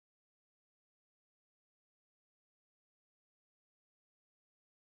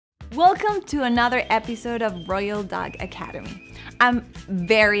Welcome to another episode of Royal Dog Academy. I'm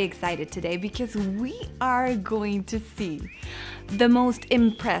very excited today because we are going to see the most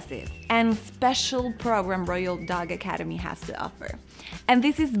impressive and special program Royal Dog Academy has to offer. And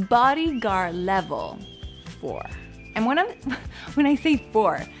this is bodyguard level 4. And when I say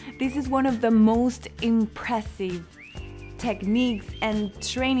 4, this is one of the most impressive techniques and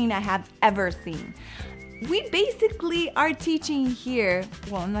training I have ever seen. We basically are teaching here,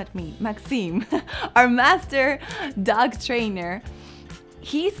 well, not me, Maxime, our master dog trainer.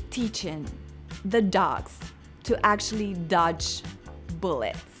 He's teaching the dogs to actually dodge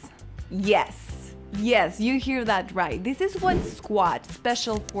bullets. Yes, you hear that right. This is what SWAT,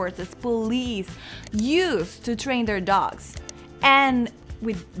 Special Forces, police use to train their dogs. And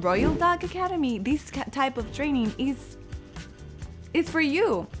with Royal Dog Academy, this type of training is for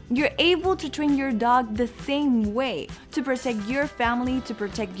you. You're able to train your dog the same way to protect your family, to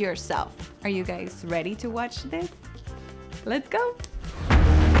protect yourself. Are you guys ready to watch this? Let's go.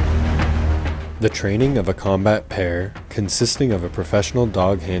 The training of a combat pair consisting of a professional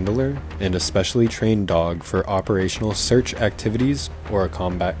dog handler and a specially trained dog for operational search activities or a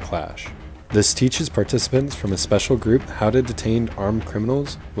combat clash. This teaches participants from a special group how to detain armed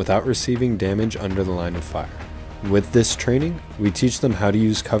criminals without receiving damage under the line of fire. With this training, we teach them how to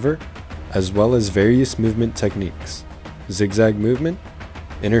use cover, as well as various movement techniques, zigzag movement,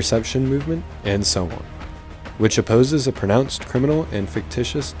 interception movement, and so on, which opposes a pronounced criminal and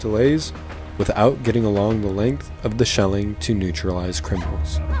fictitious delays without getting along the length of the shelling to neutralize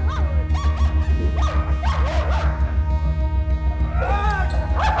criminals.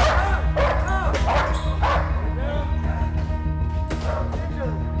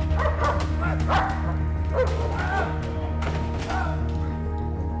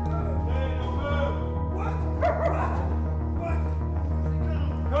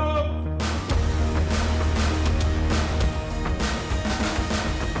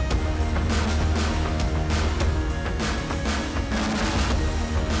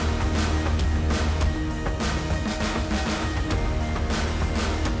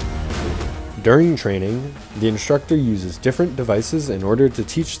 During training, the instructor uses different devices in order to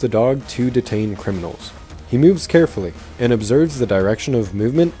teach the dog to detain criminals. He moves carefully and observes the direction of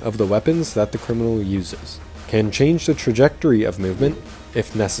movement of the weapons that the criminal uses, can change the trajectory of movement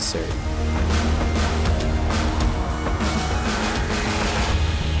if necessary.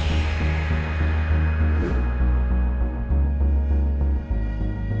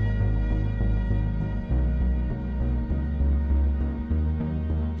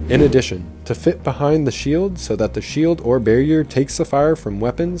 In addition, to fit behind the shield so that the shield or barrier takes the fire from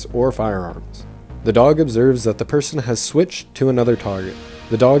weapons or firearms. The dog observes that the person has switched to another target.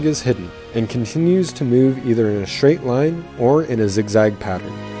 The dog is hidden and continues to move either in a straight line or in a zigzag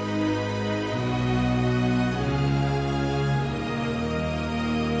pattern.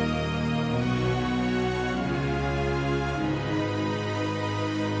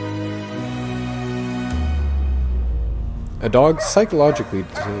 A dog psychologically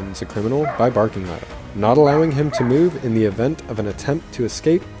detains a criminal by barking at him, not allowing him to move in the event of an attempt to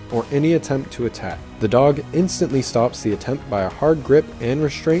escape or any attempt to attack. The dog instantly stops the attempt by a hard grip and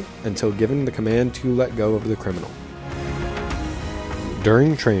restraint until given the command to let go of the criminal.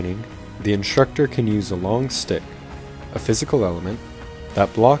 During training, the instructor can use a long stick, a physical element,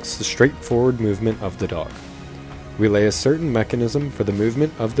 that blocks the straightforward movement of the dog. We lay a certain mechanism for the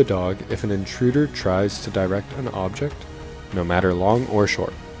movement of the dog if an intruder tries to direct an object, no matter long or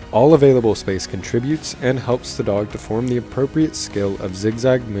short. All available space contributes and helps the dog to form the appropriate skill of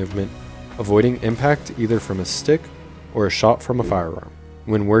zigzag movement, avoiding impact either from a stick or a shot from a firearm.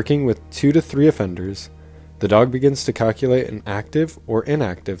 When working with 2 to 3 offenders, the dog begins to calculate an active or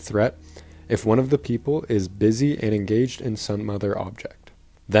inactive threat if one of the people is busy and engaged in some other object.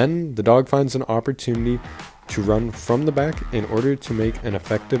 Then, the dog finds an opportunity to run from the back in order to make an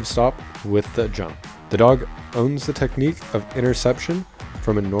effective stop with the jump. The dog owns the technique of interception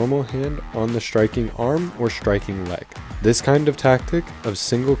from a normal hand on the striking arm or striking leg. This kind of tactic of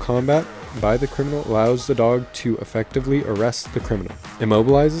single combat by the criminal allows the dog to effectively arrest the criminal,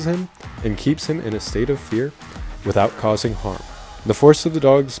 immobilizes him, and keeps him in a state of fear without causing harm. The force of the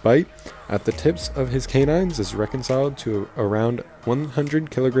dog's bite at the tips of his canines is reconciled to around 100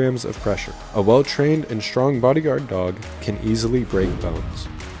 kilograms of pressure. A well-trained and strong bodyguard dog can easily break bones.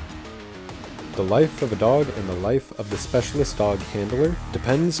 The life of a dog and the life of the specialist dog handler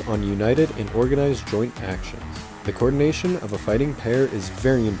depends on united and organized joint actions. The coordination of a fighting pair is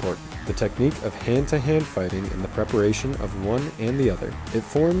very important. The technique of hand-to-hand fighting and the preparation of one and the other. It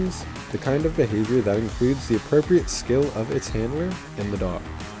forms the kind of behavior that includes the appropriate skill of its handler and the dog.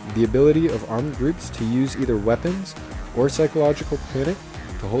 the ability of armed groups to use either weapons or psychological panic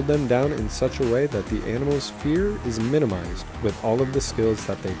to hold them down in such a way that the animal's fear is minimized with all of the skills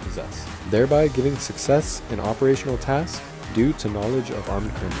that they possess, thereby giving success in operational tasks due to knowledge of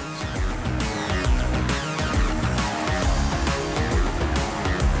armed criminals.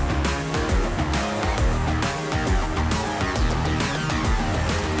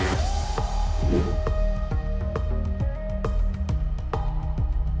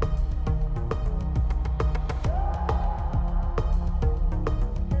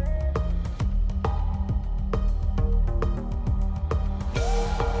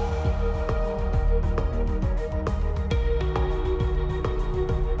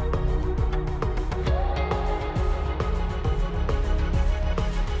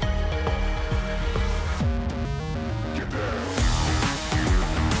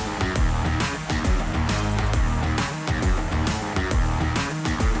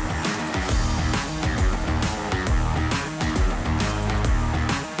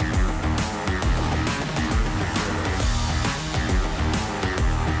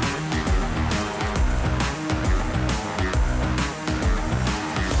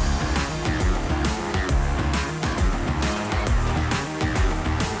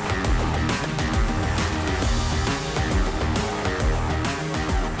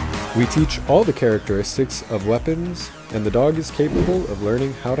 We teach all the characteristics of weapons, and the dog is capable of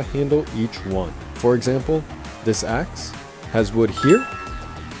learning how to handle each one. For example, this axe has wood here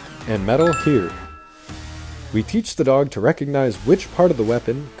and metal here. We teach the dog to recognize which part of the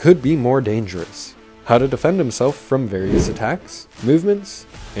weapon could be more dangerous, how to defend himself from various attacks, movements,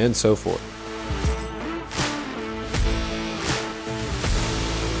 and so forth.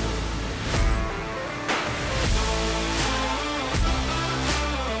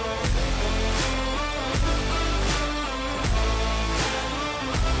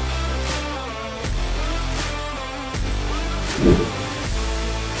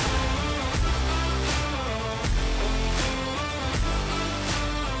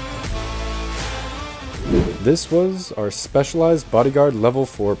 This was our Specialized Bodyguard Level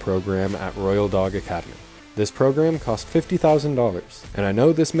 4 program at Royal Dog Academy. This program cost $50,000, and I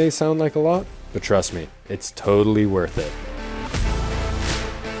know this may sound like a lot, but trust me, it's totally worth it.